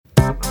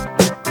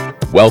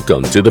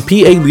Welcome to the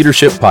PA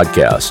Leadership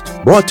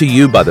Podcast, brought to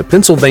you by the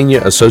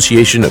Pennsylvania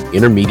Association of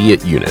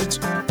Intermediate Units.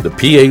 The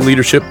PA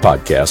Leadership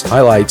Podcast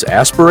highlights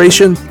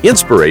aspiration,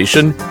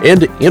 inspiration,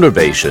 and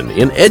innovation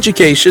in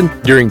education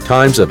during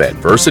times of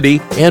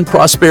adversity and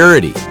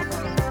prosperity.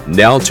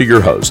 Now to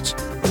your hosts,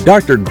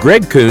 Dr.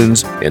 Greg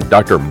Coons and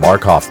Dr.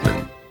 Mark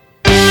Hoffman.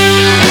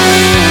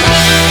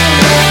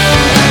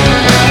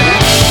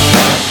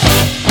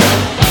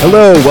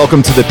 Hello,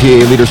 welcome to the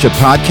PA Leadership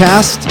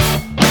Podcast.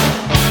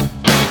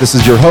 This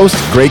is your host,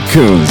 Greg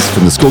Coons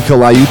from the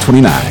Schuylkill IU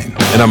 29.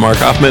 And I'm Mark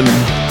Hoffman,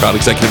 proud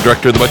Executive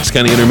Director of the Bucks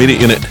County Intermediate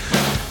Unit.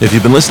 If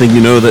you've been listening, you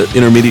know that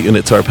intermediate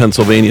units are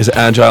Pennsylvania's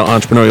agile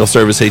entrepreneurial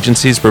service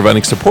agencies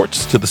providing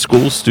supports to the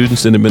schools,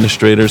 students, and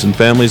administrators and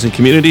families and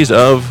communities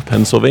of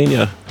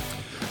Pennsylvania.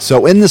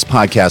 So in this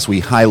podcast,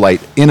 we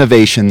highlight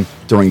innovation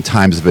during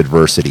times of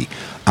adversity.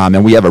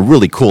 And we have a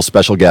really cool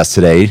special guest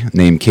today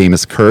named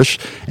Kammas Kersch,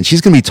 and she's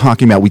going to be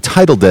talking about, we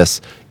titled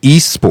this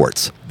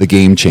Esports, the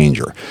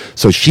Gamechanger.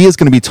 So she is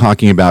going to be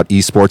talking about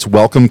esports.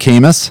 Welcome,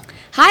 Kammas.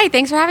 Hi,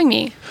 thanks for having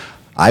me.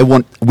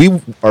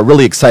 We are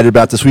really excited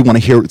about this. We want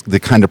to hear the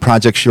kind of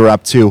projects you're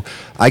up to.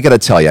 I got to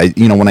tell you,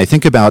 when I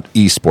think about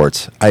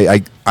esports,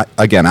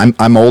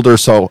 I'm older,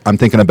 so I'm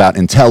thinking about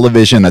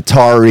Intellivision,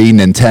 Atari,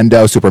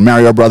 Nintendo, Super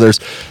Mario Brothers.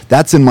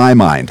 That's in my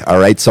mind, all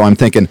right? So I'm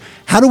thinking,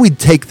 how do we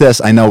take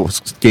this? I know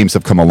games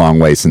have come a long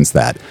way since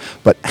that,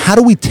 but how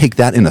do we take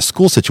that in a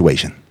school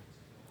situation?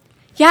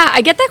 Yeah,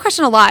 I get that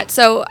question a lot.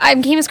 So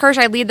I'm Kammas Kersch.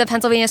 I lead the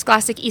Pennsylvania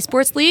Scholastic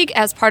Esports League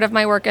as part of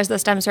my work as the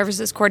STEM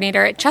Services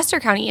Coordinator at Chester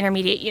County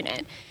Intermediate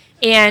Unit.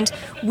 And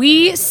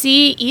we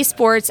see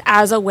esports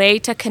as a way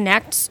to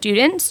connect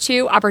students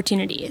to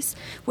opportunities,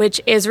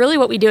 which is really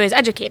what we do as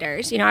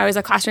educators. I was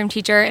a classroom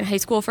teacher in high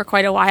school for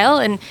quite a while,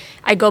 and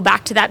I go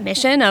back to that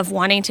mission of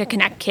wanting to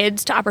connect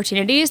kids to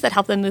opportunities that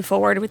help them move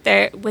forward with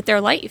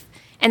their life.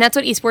 And that's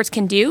what esports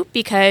can do,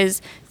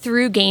 because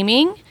through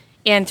gaming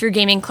and through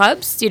gaming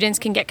clubs, students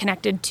can get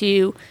connected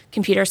to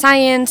computer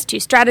science, to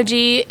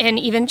strategy, and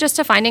even just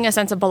to finding a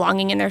sense of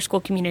belonging in their school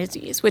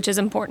communities, which is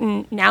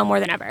important now more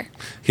than ever.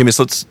 Hey, Miss,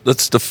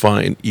 let's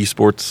define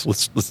esports.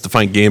 Let's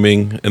define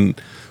gaming, and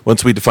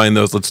once we define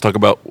those, let's talk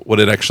about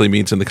what it actually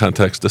means in the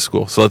context of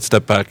school. So let's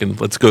step back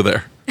and let's go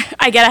there.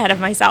 I get ahead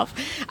of myself.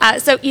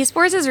 So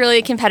esports is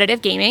really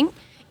competitive gaming.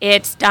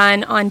 It's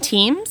done on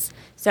teams.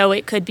 So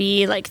it could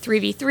be like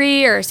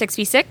 3v3 or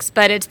 6v6,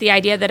 but it's the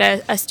idea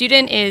that a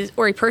student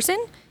or a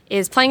person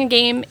is playing a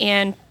game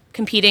and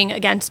competing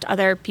against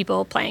other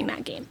people playing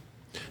that game.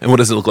 And what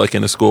does it look like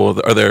in a school?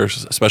 Are there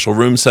special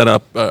rooms set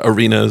up,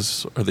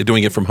 arenas? Are they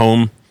doing it from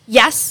home?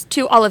 Yes,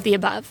 to all of the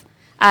above.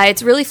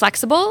 It's really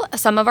flexible.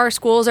 Some of our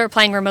schools are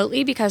playing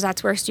remotely because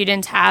that's where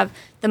students have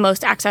the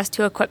most access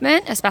to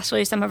equipment,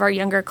 especially some of our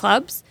younger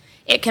clubs.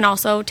 It can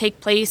also take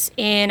place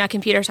in a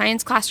computer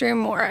science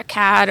classroom or a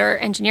CAD or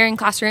engineering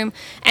classroom.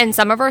 And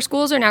some of our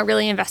schools are now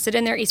really invested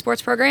in their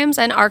esports programs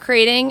and are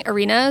creating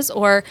arenas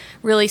or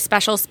really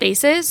special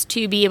spaces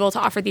to be able to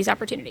offer these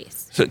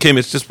opportunities. So, Kim,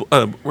 it's just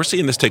we're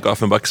seeing this take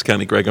off in Bucks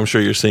County, Greg. I'm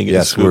sure you're seeing it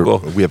in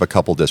Schuylkill. We have a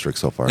couple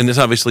districts so far. And it's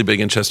obviously big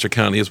in Chester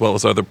County as well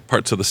as other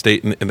parts of the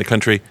state and the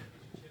country.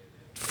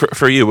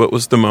 For you, what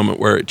was the moment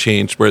where it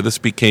changed, where this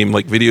became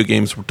like video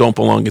games don't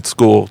belong at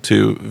school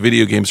to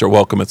video games are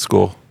welcome at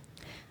school?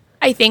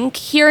 I think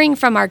hearing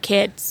from our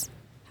kids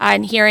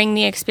and hearing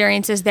the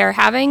experiences they're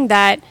having,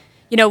 that,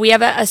 we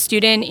have a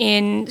student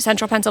in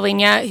central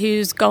Pennsylvania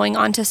who's going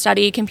on to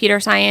study computer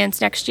science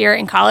next year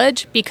in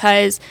college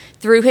because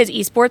through his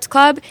esports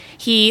club,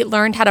 he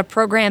learned how to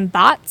program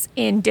bots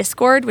in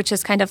Discord, which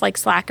is kind of like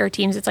Slack or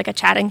Teams. It's like a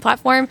chatting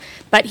platform.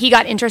 But he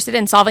got interested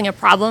in solving a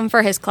problem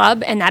for his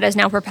club, and that has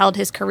now propelled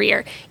his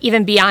career,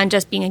 even beyond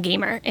just being a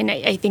gamer. And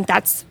I think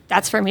that's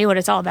for me what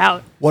it's all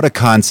about. What a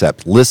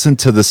concept. Listen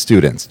to the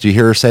students. Did you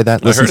hear her say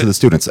that? Listen to the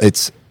students.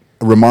 It's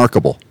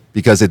remarkable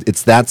because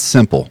it's that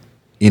simple.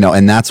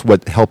 And that's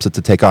what helps it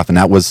to take off. And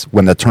that was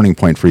when the turning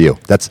point for you.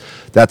 That's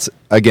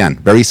again,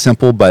 very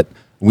simple, but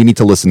we need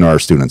to listen to our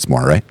students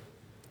more, right?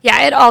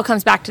 Yeah, it all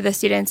comes back to the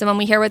students. And when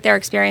we hear what their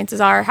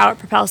experiences are, how it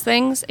propels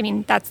things,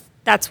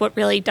 that's what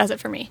really does it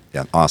for me.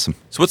 Yeah, awesome.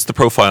 So what's the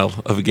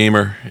profile of a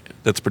gamer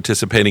that's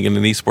participating in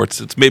an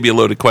esports? It's maybe a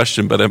loaded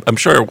question, but I'm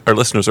sure our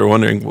listeners are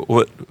wondering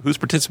who's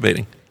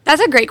participating.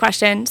 That's a great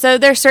question. So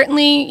there's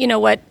certainly,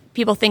 what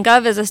people think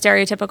of as a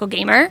stereotypical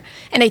gamer.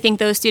 And I think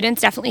those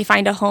students definitely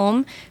find a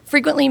home.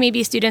 Frequently,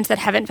 maybe students that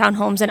haven't found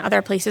homes in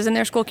other places in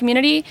their school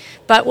community.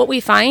 But what we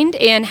find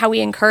and how we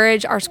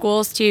encourage our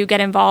schools to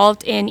get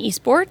involved in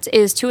esports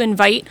is to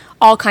invite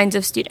all kinds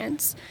of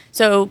students.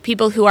 So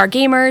people who are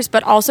gamers,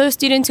 but also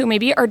students who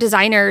maybe are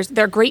designers,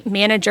 they're great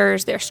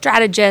managers, they're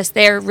strategists,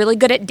 they're really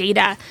good at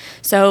data.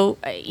 So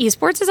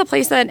esports is a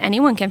place that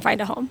anyone can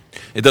find a home.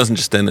 It doesn't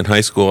just end in high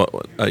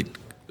school.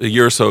 A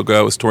year or so ago,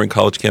 I was touring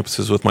college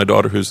campuses with my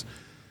daughter, she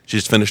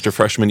just finished her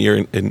freshman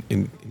year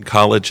in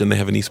college, and they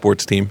have an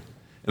esports team.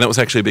 And that was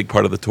actually a big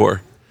part of the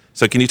tour.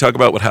 So can you talk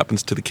about what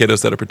happens to the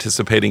kiddos that are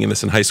participating in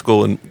this in high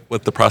school and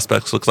what the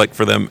prospects looks like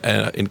for them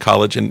in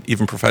college and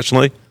even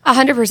professionally?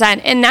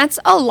 100%. And that's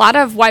a lot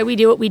of why we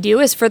do what we do,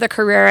 is for the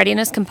career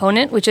readiness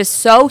component, which is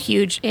so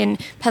huge in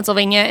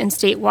Pennsylvania and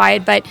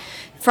statewide. But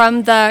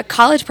from the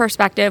college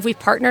perspective, we've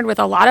partnered with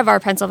a lot of our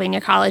Pennsylvania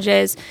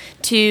colleges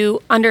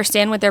to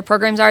understand what their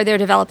programs are. They're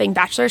developing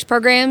bachelor's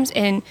programs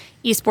in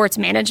esports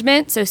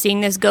management, so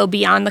seeing this go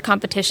beyond the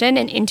competition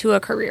and into a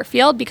career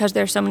field because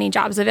there's so many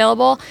jobs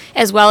available,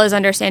 as well as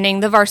understanding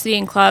the varsity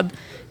and club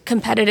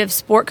competitive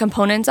sport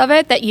components of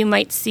it that you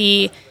might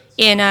see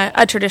in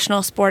a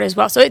traditional sport as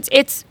well. So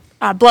it's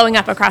blowing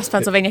up across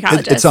Pennsylvania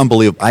colleges. It's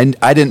unbelievable.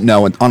 I didn't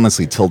know, and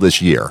honestly, till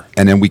this year.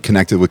 And then we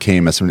connected with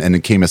Kammas, and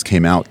then Kammas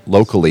came out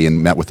locally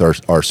and met with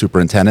our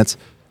superintendents.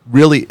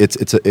 Really,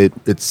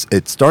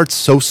 it starts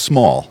so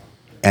small,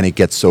 and it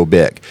gets so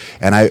big.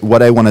 And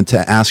what I wanted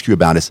to ask you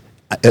about is,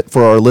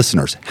 for our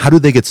listeners, how do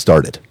they get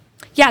started?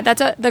 Yeah,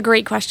 that's the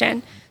great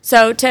question.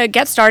 So to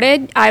get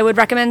started, I would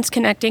recommend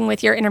connecting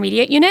with your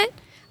intermediate unit.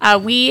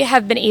 We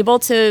have been able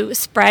to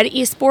spread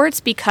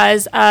esports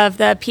because of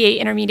the PA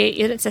intermediate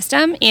unit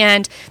system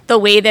and the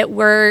way that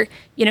we're,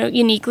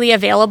 uniquely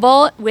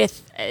available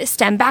with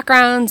STEM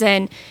backgrounds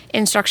and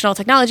instructional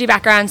technology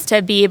backgrounds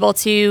to be able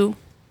to,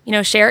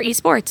 share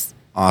esports.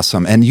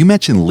 Awesome. And you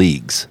mentioned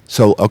leagues.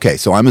 So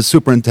I'm a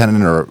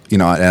superintendent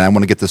and I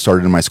want to get this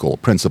started in my school,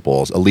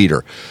 principals, a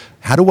leader.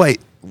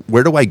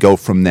 Where do I go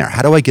from there?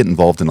 How do I get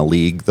involved in a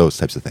league, those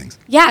types of things?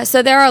 Yeah,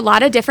 so there are a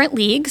lot of different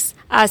leagues.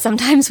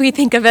 Sometimes we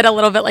think of it a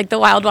little bit like the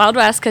Wild Wild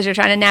West because you're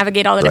trying to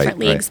navigate all the different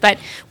leagues. But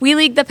we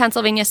lead the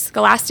Pennsylvania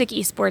Scholastic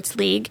Esports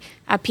League,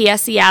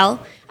 PSEL.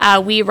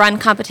 We run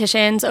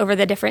competitions over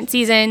the different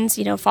seasons,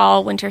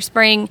 fall, winter,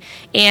 spring,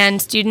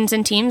 and students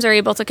and teams are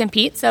able to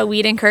compete. So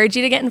we'd encourage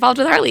you to get involved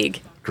with our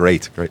league.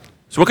 Great.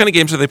 So what kind of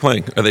games are they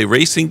playing? Are they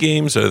racing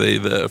games? Are they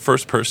the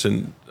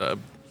first-person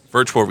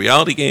virtual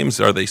reality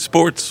games? Are they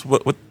sports?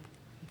 What?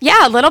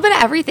 Yeah, a little bit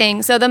of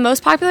everything. So the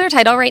most popular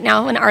title right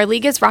now in our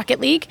league is Rocket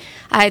League.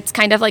 It's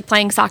kind of like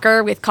playing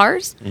soccer with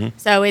cars. Mm-hmm.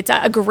 So it's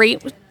a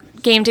great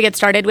game to get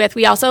started with.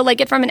 We also like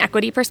it from an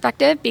equity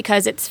perspective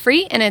because it's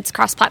free and it's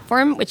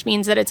cross-platform, which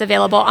means that it's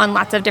available on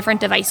lots of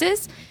different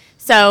devices.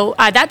 So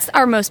that's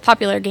our most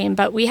popular game,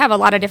 but we have a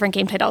lot of different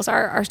game titles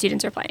our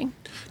students are playing.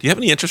 Do you have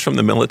any interest from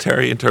the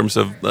military in terms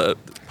of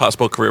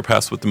possible career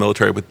paths with the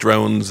military, with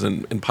drones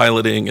and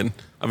piloting? And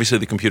obviously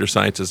the computer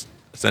science is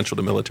essential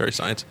to military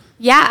science.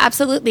 Yeah,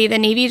 absolutely. The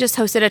Navy just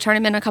hosted a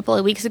tournament a couple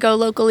of weeks ago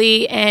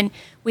locally, and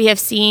we have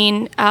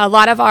seen a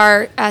lot of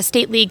our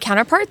state league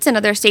counterparts in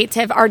other states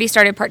have already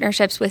started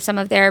partnerships with some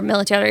of their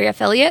military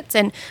affiliates,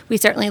 and we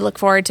certainly look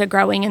forward to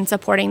growing and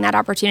supporting that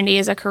opportunity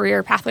as a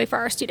career pathway for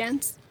our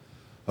students.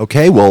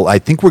 Okay, well, I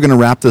think we're going to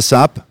wrap this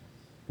up.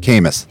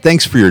 Kammas,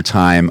 thanks for your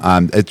time.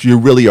 You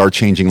really are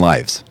changing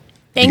lives.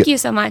 Thank you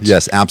so much.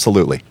 Yes,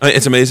 absolutely.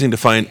 It's amazing to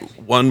find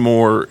one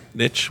more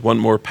niche, one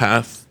more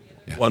path,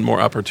 one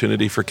more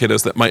opportunity for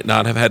kiddos that might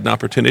not have had an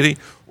opportunity,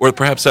 or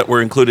perhaps that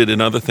were included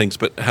in other things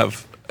but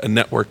have a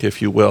network,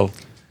 if you will,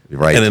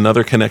 right, and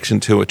another connection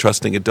to a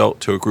trusting adult,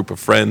 to a group of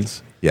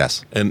friends.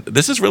 Yes. And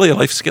this is really a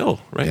life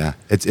skill, right? Yeah,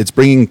 it's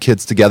bringing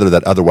kids together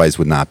that otherwise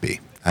would not be.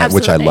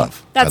 Which I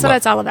love. That's what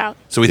it's all about.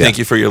 So we thank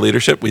you for your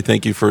leadership. We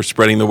thank you for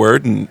spreading the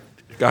word. And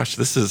gosh,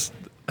 this is,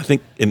 I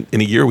think in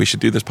a year we should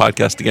do this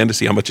podcast again to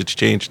see how much it's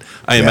changed.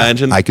 I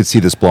imagine. I could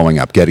see this blowing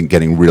up,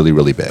 getting really,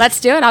 really big.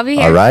 Let's do it. I'll be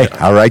here. All right,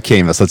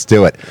 Kammas, let's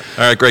do it.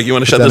 All right, Greg, you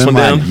want to shut this one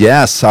down?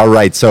 Yes. All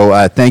right.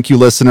 So thank you,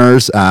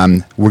 listeners.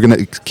 We're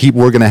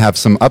gonna have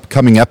some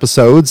upcoming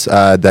episodes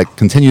that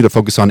continue to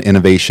focus on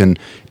innovation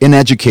in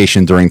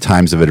education during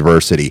times of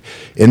adversity.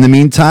 In the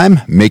meantime,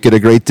 make it a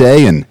great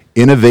day and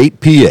innovate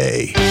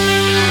PA.